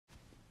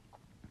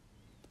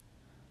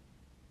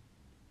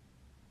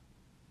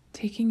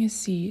taking a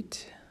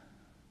seat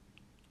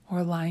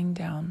or lying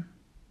down,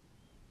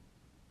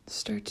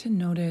 start to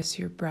notice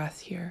your breath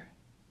here.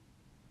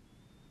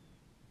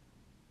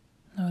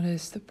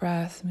 Notice the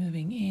breath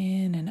moving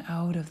in and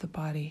out of the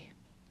body.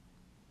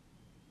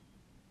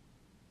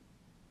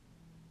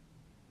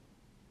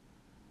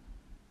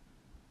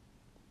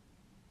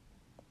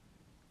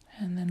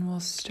 And then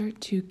we'll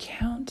start to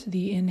count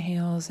the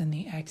inhales and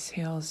the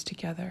exhales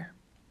together.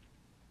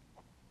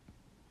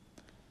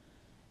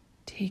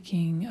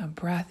 Taking a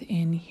breath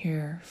in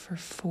here for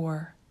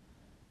 4,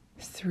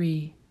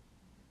 3,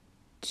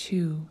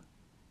 2,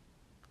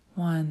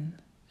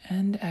 1,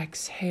 and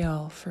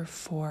exhale for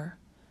 4,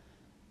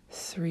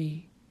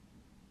 3,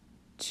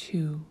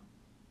 2,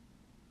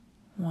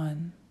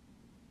 1.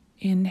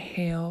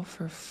 Inhale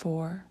for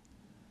 4,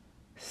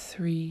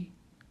 3,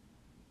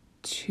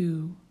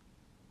 2,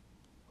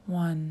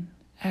 1.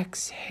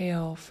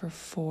 Exhale for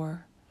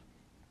 4,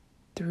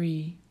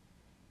 3,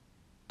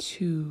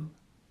 2,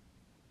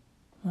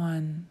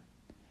 1.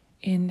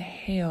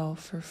 Inhale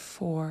for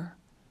 4,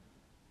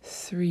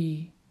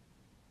 3,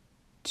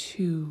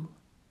 2,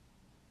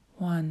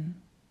 1.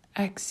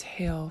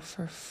 Exhale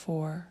for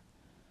 4,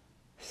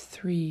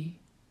 3,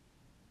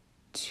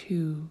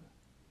 2,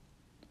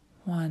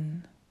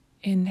 1.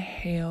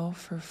 Inhale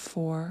for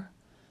 4,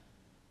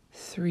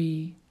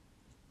 3,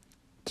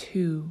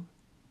 2,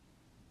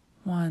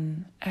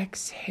 1.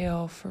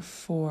 Exhale for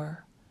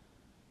 4,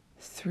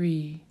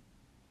 3,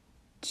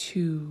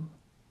 2,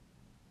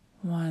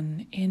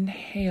 1.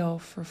 Inhale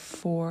for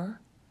 4,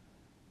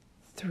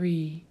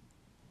 3,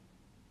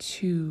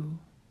 2,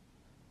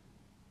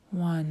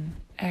 1.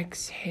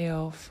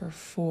 Exhale for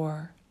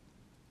 4,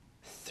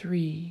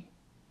 3,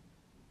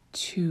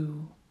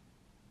 2,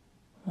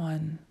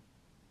 1.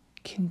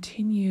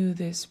 Continue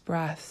this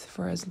breath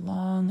for as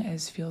long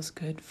as feels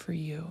good for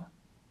you.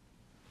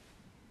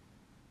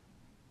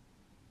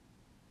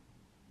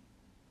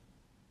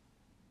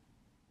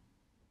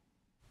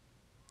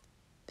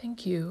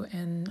 Thank you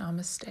and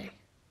namaste.